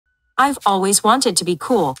I've always wanted to be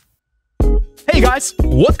cool. Hey guys,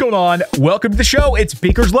 what's going on? Welcome to the show. It's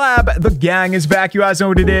Beaker's Lab. The gang is back. You guys know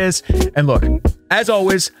what it is. And look, as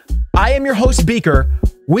always, I am your host, Beaker.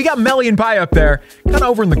 We got Melly and Pie up there, kind of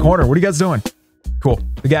over in the corner. What are you guys doing? Cool.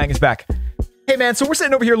 The gang is back. Hey man, so we're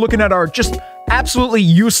sitting over here looking at our just absolutely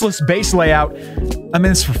useless base layout. I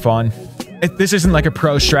mean, it's for fun. This isn't like a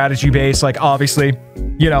pro strategy base. Like, obviously,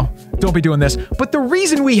 you know, don't be doing this. But the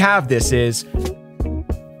reason we have this is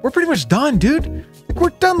we're pretty much done, dude. We're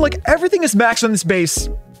done. Like, everything is maxed on this base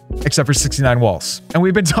except for 69 walls. And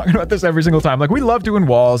we've been talking about this every single time. Like, we love doing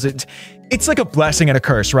walls. It's like a blessing and a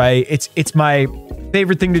curse, right? It's my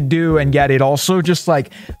favorite thing to do, and yet it also just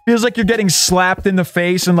like feels like you're getting slapped in the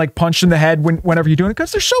face and like punched in the head whenever you're doing it,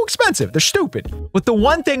 because they're so expensive. They're stupid. But the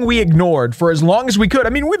one thing we ignored for as long as we could, I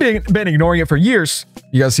mean, we've been ignoring it for years.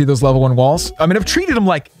 You guys see those level 1 walls? I mean, I've treated them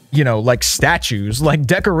like, you know, like statues, like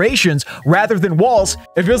decorations rather than walls.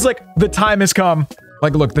 It feels like the time has come.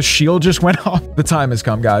 Like, look, the shield just went off. The time has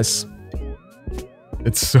come, guys.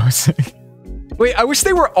 It's so sick. Wait, I wish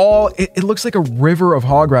they were all... It looks like a river of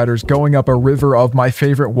hog riders going up a river of my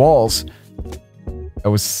favorite walls. That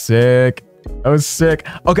was sick. That was sick.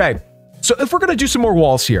 Okay, so if we're going to do some more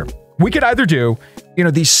walls here, we could either do, you know,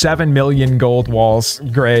 these 7 million gold walls.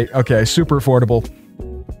 Great. Okay, super affordable.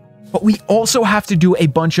 But we also have to do a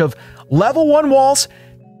bunch of level 1 walls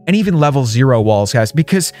and even level 0 walls, guys,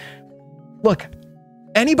 because, look,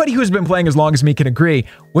 anybody who's been playing as long as me can agree,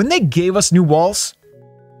 when they gave us new walls,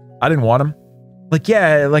 I didn't want them. Like,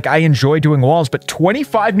 yeah, like I enjoy doing walls, but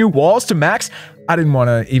 25 new walls to max, I didn't want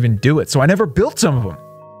to even do it. So I never built some of them.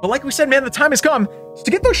 But like we said, man, the time has come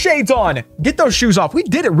to get those shades on, get those shoes off. We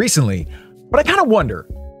did it recently, but I kind of wonder,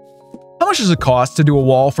 how much does it cost to do a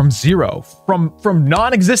wall from 0, from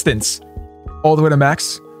non-existence all the way to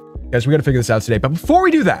max? Guys, we got to figure this out today. But before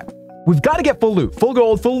we do that, we've got to get full loot, full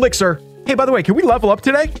gold, full elixir. Hey, by the way, can we level up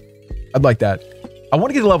today? I'd like that. I want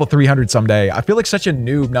to get to level 300 someday. I feel like such a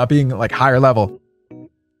noob not being like higher level.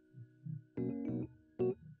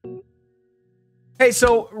 Hey,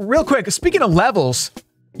 so real quick, speaking of levels,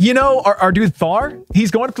 you know, our dude Thar,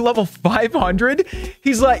 he's going up to level 500.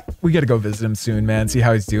 He's like, we got to go visit him soon, man. See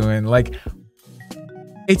how he's doing. Like,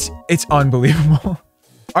 it's unbelievable.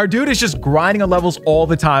 Our dude is just grinding on levels all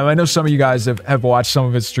the time. I know some of you guys have watched some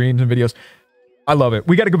of his streams and videos. I love it.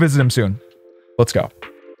 We got to go visit him soon. Let's go.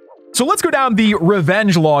 So let's go down the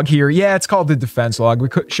revenge log here. Yeah, it's called the defense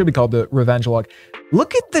log. Should be called the revenge log.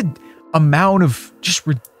 Look at the amount of just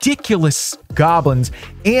ridiculous goblins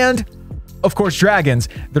and, of course, dragons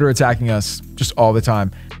that are attacking us just all the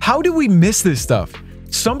time. How do we miss this stuff?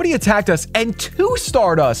 Somebody attacked us and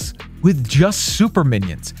 2-starred us with just super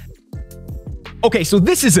minions. Okay, so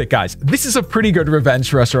this is it, guys. This is a pretty good revenge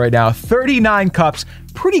for us right now. 39 cups,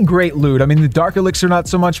 pretty great loot. I mean, the Dark Elixir, not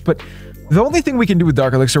so much, but the only thing we can do with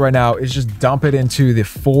Dark Elixir right now is just dump it into the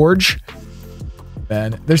Forge.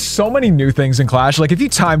 Man, there's so many new things in Clash. Like, if you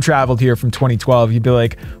time traveled here from 2012, you'd be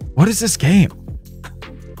like, what is this game?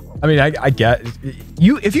 I mean, I get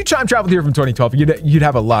you. If you time traveled here from 2012, you'd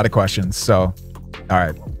have a lot of questions. So, all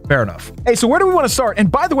right. Fair enough. Hey, so where do we want to start?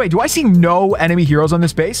 And by the way, do I see no enemy heroes on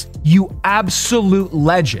this base? You absolute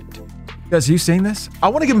legend. Guys, are you seeing this? I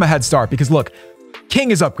want to give him a head start because look,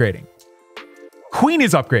 King is upgrading. Queen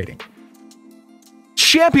is upgrading.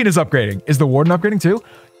 Champion is upgrading. Is the Warden upgrading too?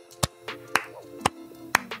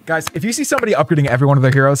 Guys, if you see somebody upgrading every one of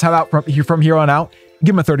their heroes, how about from here on out,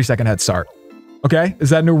 give them a 30-second head start. Okay? Is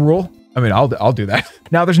that a new rule? I mean, I'll do that.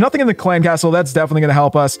 Now, there's nothing in the clan castle. That's definitely going to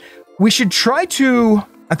help us. We should try to...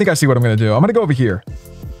 I think I see what I'm going to do. I'm going to go over here.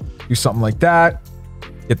 Do something like that.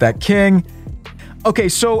 Get that king. Okay,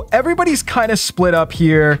 so everybody's kind of split up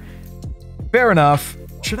here. Fair enough.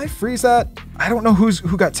 Should I freeze that? I don't know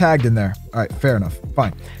who got tagged in there. All right, fair enough.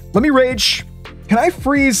 Fine. Let me rage. Can I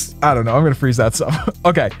freeze? I don't know. I'm going to freeze that stuff.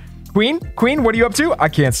 Okay. Queen, what are you up to? I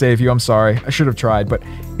can't save you. I'm sorry. I should have tried, but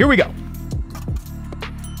here we go.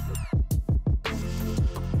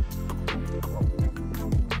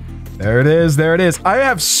 There it is. There it is. I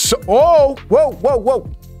have so... Oh, whoa.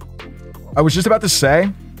 I was just about to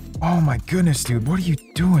say... Oh my goodness, dude. What are you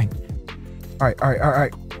doing? All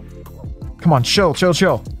right. Come on, chill.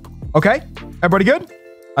 Okay? Everybody good?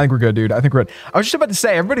 I think we're good, dude. I think we're good. I was just about to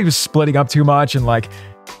say, everybody was splitting up too much and like...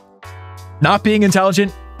 not being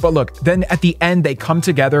intelligent. But look, then at the end, they come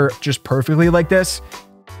together just perfectly like this.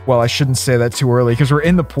 Well, I shouldn't say that too early because we're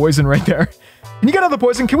in the poison right there. Can you get out of the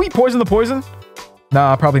poison? Can we poison the poison?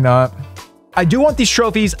 Nah, probably not. I do want these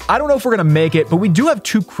trophies. I don't know if we're going to make it, but we do have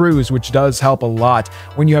 2 crews, which does help a lot.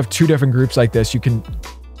 When you have 2 different groups like this, you can...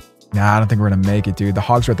 Nah, I don't think we're going to make it, dude. The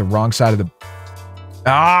hogs are at the wrong side of the...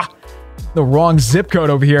 Ah! the wrong zip code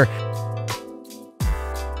over here.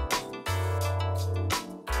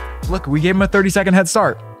 Look, we gave him a 30-second head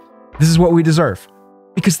start. This is what we deserve.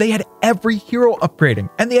 Because they had every hero upgrading,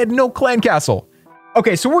 and they had no clan castle.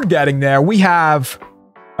 Okay, so we're getting there. We have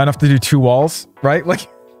enough to do 2 walls, right? Like,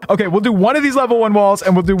 okay, we'll do one of these level 1 walls,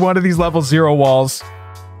 and we'll do one of these level 0 walls.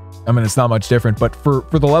 I mean, it's not much different, but for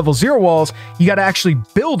the level 0 walls, you got to actually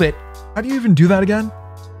build it. How do you even do that again?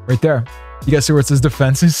 Right there. You guys see where it says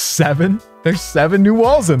defense is 7? There's 7 new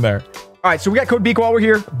walls in there. All right, so we got code Beaker while we're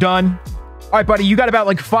here. Done. All right, buddy, you got about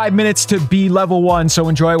like 5 minutes to be level 1, so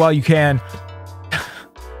enjoy it while you can.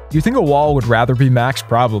 Do you think a wall would rather be max?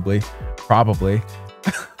 Probably. Probably.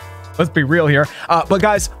 Let's be real here. But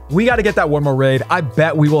guys, we got to get that one more raid. I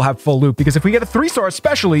bet we will have full loot, because if we get a 3-star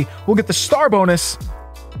especially, we'll get the star bonus.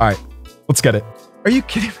 All right, let's get it. Are you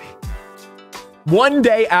kidding me? One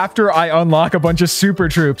day after I unlock a bunch of super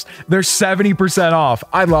troops, they're 70% off.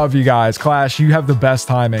 I love you guys. Clash, you have the best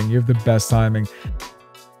timing. You have the best timing.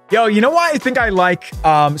 Yo, you know why I think I like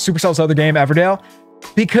Supercell's other game, Everdale?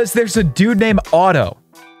 Because there's a dude named Otto.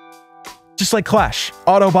 Just like Clash.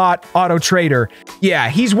 Autobot, Auto Trader. Yeah,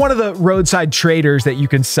 he's one of the roadside traders that you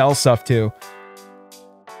can sell stuff to.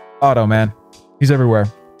 Otto, man. He's everywhere.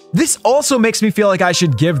 This also makes me feel like I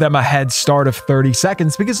should give them a head start of 30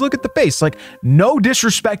 seconds, because look at the base. Like, no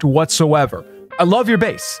disrespect whatsoever. I love your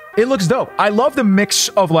base. It looks dope. I love the mix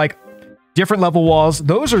of like different level walls.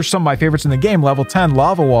 Those are some of my favorites in the game. Level 10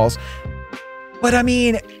 lava walls. But I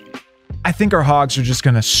mean, I think our hogs are just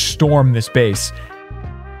going to storm this base.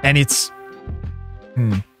 And it's...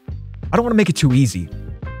 I don't want to make it too easy.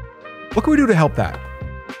 What can we do to help that?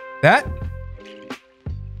 That?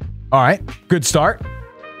 All right. Good start.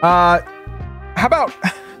 How about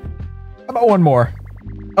one more?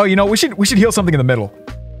 Oh, you know, we should heal something in the middle.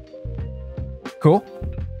 Cool.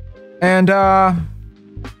 And,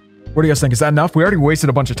 what do you guys think? Is that enough? We already wasted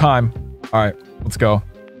a bunch of time. All right, let's go.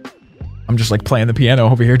 I'm just like playing the piano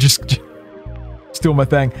over here, just doing my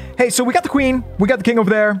thing. Hey, so we got the queen, we got the king over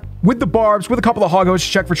there with the barbs, with a couple of hoggos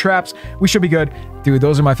to check for traps. We should be good. Dude,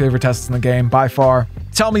 those are my favorite tests in the game by far.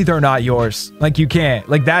 Tell me they're not yours. Like, you can't.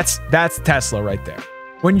 Like, that's Tesla right there.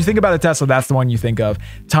 When you think about a Tesla, that's the one you think of.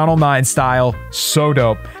 Tunnel 9 style, so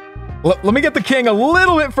dope. Let me get the king a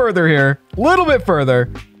little bit further here. A little bit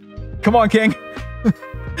further. Come on, king.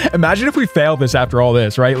 Imagine if we failed this after all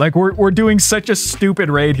this, right? Like, we're doing such a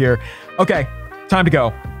stupid raid here. Okay, time to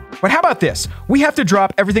go. But how about this? We have to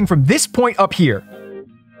drop everything from this point up here.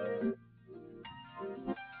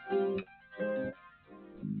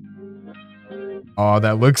 Oh,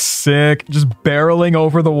 that looks sick. Just barreling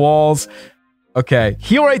over the walls. Okay,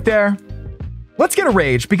 heal right there. Let's get a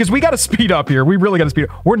rage, because we got to speed up here. We really got to speed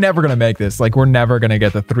up. We're never going to make this. Like, we're never going to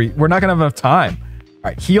get the 3. We're not going to have enough time. All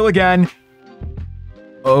right, heal again.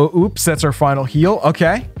 Oh, oops, that's our final heal.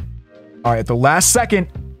 Okay. All right, at the last second.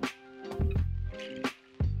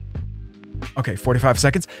 Okay, 45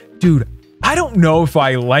 seconds. Dude, I don't know if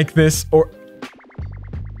I like this or...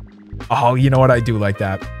 Oh, you know what? I do like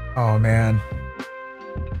that. Oh, man.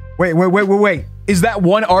 Wait. Is that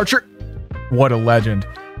one archer? What a legend.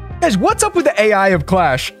 Guys, what's up with the AI of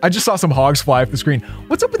Clash? I just saw some hogs fly off the screen.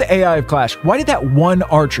 What's up with the AI of Clash? Why did that one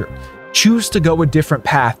archer choose to go a different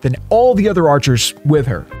path than all the other archers with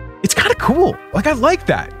her? It's kind of cool. Like, I like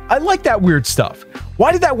that. I like that weird stuff.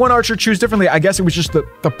 Why did that one archer choose differently? I guess it was just the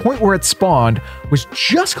point where it spawned was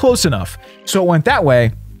just close enough, so it went that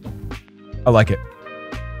way. I like it.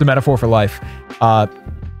 The metaphor for life.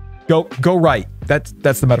 Go right. That's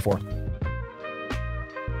the metaphor.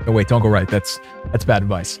 Oh wait, don't go right. That's bad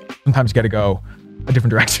advice. Sometimes you gotta go a different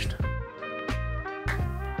direction.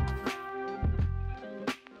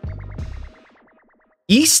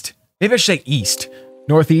 East? Maybe I should say east.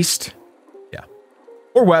 Northeast? Yeah.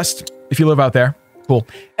 Or west, if you live out there. Cool.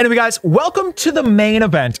 Anyway, guys, welcome to the main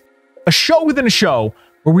event. A show within a show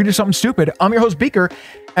where we do something stupid. I'm your host, Beaker.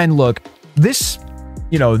 And look, this,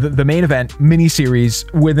 you know, the main event mini-series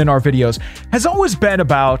within our videos has always been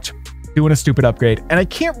about doing a stupid upgrade. And I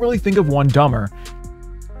can't really think of one dumber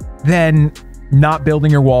than not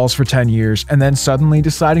building your walls for 10 years and then suddenly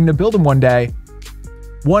deciding to build them one day,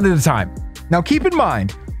 one at a time. Now, keep in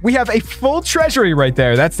mind, we have a full treasury right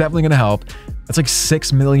there. That's definitely going to help. That's like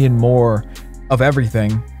 6 million more of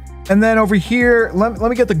everything. And then over here, let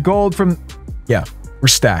me get the gold from... Yeah, we're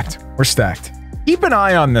stacked. We're stacked. Keep an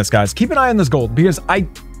eye on this, guys. Keep an eye on this gold, because I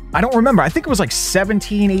don't remember. I think it was like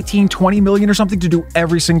 17, 18, 20 million or something to do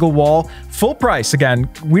every single wall. Full price. Again,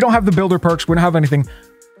 we don't have the builder perks. We don't have anything.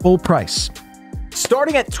 Full price.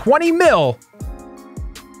 Starting at 20 mil.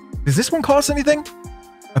 Does this one cost anything?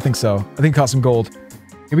 I think so. I think it costs some gold.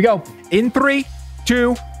 Here we go. In 3,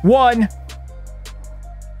 2, 1.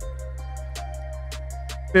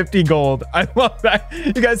 50 gold. I love that.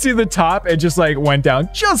 You guys see the top? It just like went down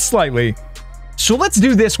just slightly. So let's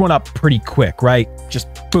do this one up pretty quick, right? Just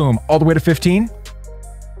boom, all the way to 15.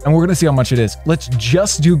 And we're going to see how much it is. Let's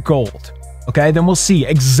just do gold. Okay, then we'll see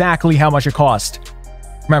exactly how much it cost.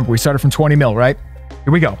 Remember, we started from 20 mil, right?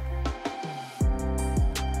 Here we go.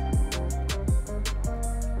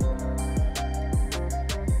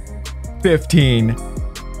 $15.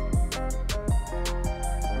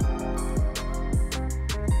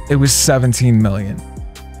 It was 17 million.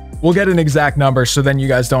 We'll get an exact number so then you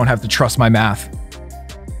guys don't have to trust my math.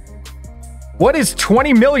 What is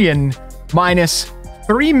 20 million minus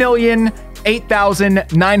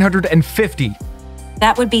 3,008,950?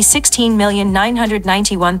 That would be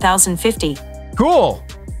 16,991,050. Cool.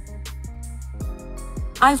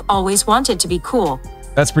 I've always wanted to be cool.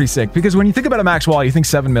 That's pretty sick, because when you think about a max wall, you think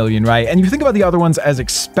 7 million, right? And you think about the other ones as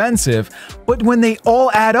expensive, but when they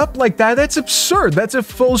all add up like that, that's absurd. That's a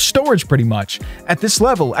full storage pretty much at this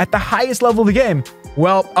level, at the highest level of the game.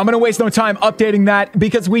 Well, I'm going to waste no time updating that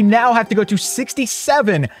because we now have to go to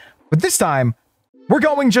 67, but this time we're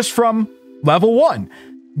going just from level 1.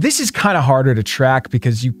 This is kind of harder to track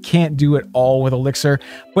because you can't do it all with Elixir,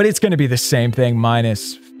 but it's going to be the same thing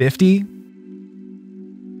minus 50.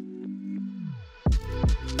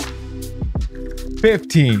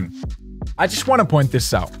 15. I just want to point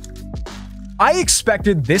this out. I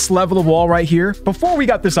expected this level of wall right here, before we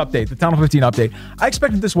got this update, the Tunnel 15 update, I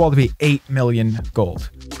expected this wall to be 8 million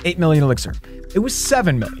gold, 8 million Elixir. It was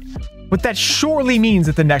 7 million. But that surely means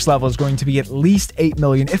that the next level is going to be at least 8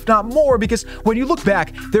 million, if not more, because when you look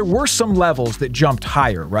back, there were some levels that jumped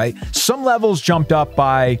higher, right? Some levels jumped up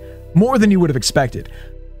by more than you would have expected.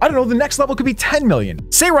 I don't know, the next level could be 10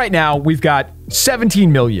 million. Say right now, we've got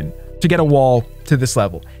 17 million to get a wall to this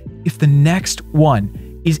level. If the next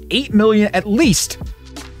one is 8 million at least,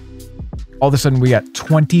 all of a sudden we got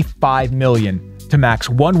 25 million to max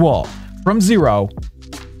one wall from 0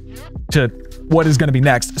 to what is going to be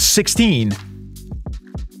next, 16,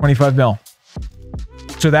 25 mil.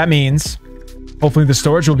 So that means hopefully the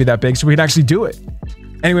storage will be that big so we can actually do it.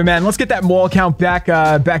 Anyway, man, let's get that wall count back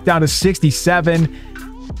down to 67.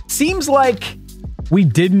 Seems like we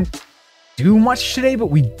didn't do much today, but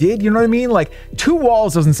we did, you know what I mean? Like 2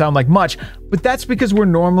 walls doesn't sound like much, but that's because we're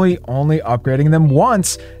normally only upgrading them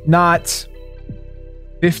once, not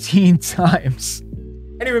 15 times.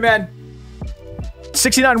 Anyway, man,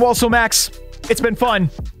 69 walls so max. It's been fun.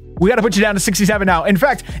 We got to put you down to 67 now. In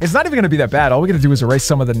fact, it's not even going to be that bad. All we got to do is erase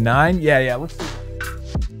some of the 9. Yeah, let's see.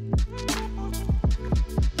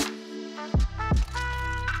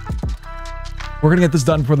 We're going to get this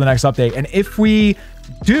done before the next update. And if we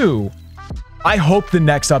do, I hope the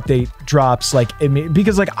next update drops like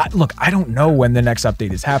because like look, I don't know when the next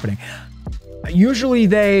update is happening. Usually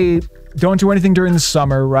they don't do anything during the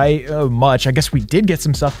summer, right? Much. I guess we did get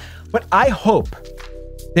some stuff, but I hope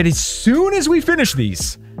that as soon as we finish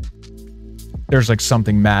these, there's like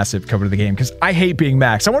something massive coming to the game because I hate being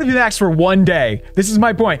maxed. I want to be maxed for 1 day. This is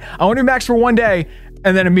my point. I want to be maxed for 1 day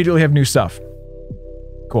and then immediately have new stuff.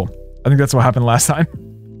 Cool. I think that's what happened last time.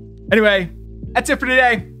 Anyway, that's it for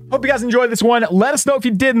today. Hope you guys enjoyed this one. Let us know if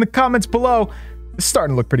you did in the comments below. It's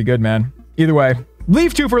starting to look pretty good, man. Either way,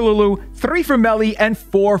 leave 2 for Lulu, 3 for Melly, and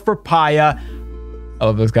 4 for Paya. I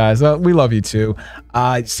love those guys. We love you too.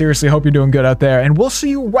 Seriously, hope you're doing good out there. And we'll see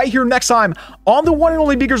you right here next time on the one and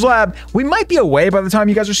only Beaker's Lab. We might be away by the time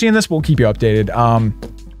you guys are seeing this. We'll keep you updated.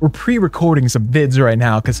 We're pre-recording some vids right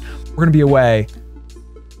now because we're going to be away.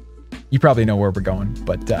 You probably know where we're going,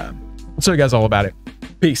 but I'll tell you guys all about it.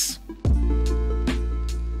 Peace.